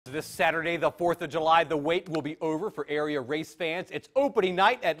This Saturday, the 4th of July, the wait will be over for area race fans. It's opening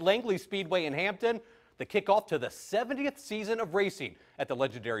night at Langley Speedway in Hampton, the kickoff to the 70th season of racing at the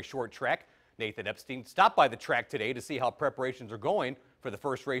legendary short track. Nathan Epstein stopped by the track today to see how preparations are going for the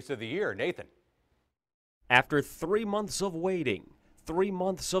first race of the year. Nathan. After 3 months of waiting, 3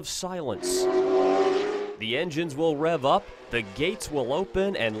 months of silence, the engines will rev up, the gates will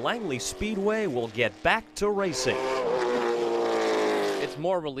open, and Langley Speedway will get back to racing. It's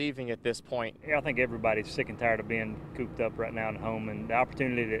more relieving at this point. Yeah, I think everybody's sick and tired of being cooped up right now at home, and the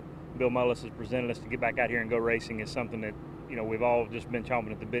opportunity that Bill Mullis has presented us to get back out here and go racing is something that, we've all just been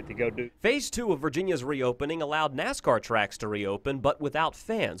chomping at the bit to go do. Phase 2 of Virginia's reopening allowed NASCAR tracks to reopen, but without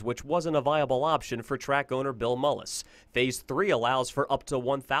fans, which wasn't a viable option for track owner Bill Mullis. Phase 3 allows for up to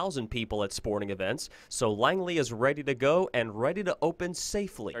 1,000 people at sporting events, so Langley is ready to go and ready to open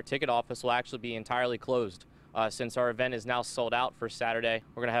safely. Our ticket office will actually be entirely closed. Since our event is now sold out for Saturday,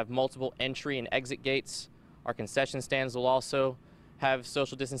 we're going to have multiple entry and exit gates. Our concession stands will also have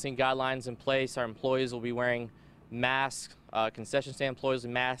social distancing guidelines in place. Our employees will be wearing masks, concession stand employees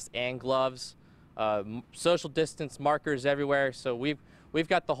with masks and gloves, social distance markers everywhere. So we've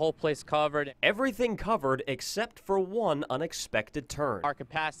got the whole place covered. Everything covered except for one unexpected turn. Our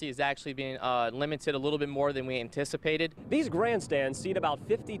capacity is actually being limited a little bit more than we anticipated. These grandstands seat about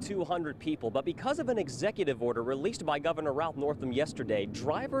 5,200 people, but because of an executive order released by Governor Ralph Northam yesterday,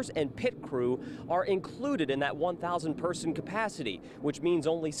 drivers and pit crew are included in that 1,000 person capacity, which means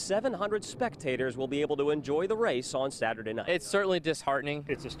only 700 spectators will be able to enjoy the race on Saturday night. It's certainly disheartening.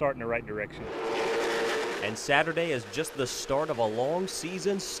 It's a start in the right direction. And Saturday is just the start of a long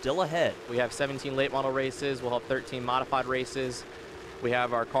season still ahead. We have 17 late model races. We'll have 13 modified races. We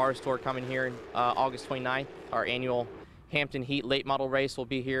have our car tour coming here August 29th. Our annual Hampton Heat late model race will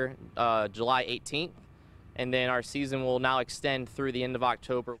be here July 18th. And then our season will now extend through the end of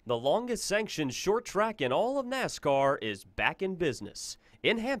October. The longest sanctioned short track in all of NASCAR is back in business.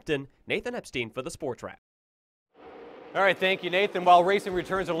 In Hampton, Nathan Epstein for the Sports Wrap. All right, thank you, Nathan. While racing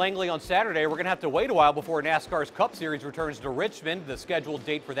returns to Langley on Saturday, we're going to have to wait a while before NASCAR's Cup Series returns to Richmond. The scheduled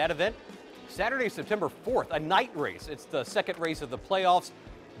date for that event, Saturday, September 4th, a night race. It's the second race of the playoffs.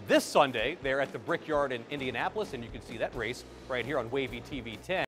 This Sunday, they're at the Brickyard in Indianapolis, and you can see that race right here on WAVY TV 10.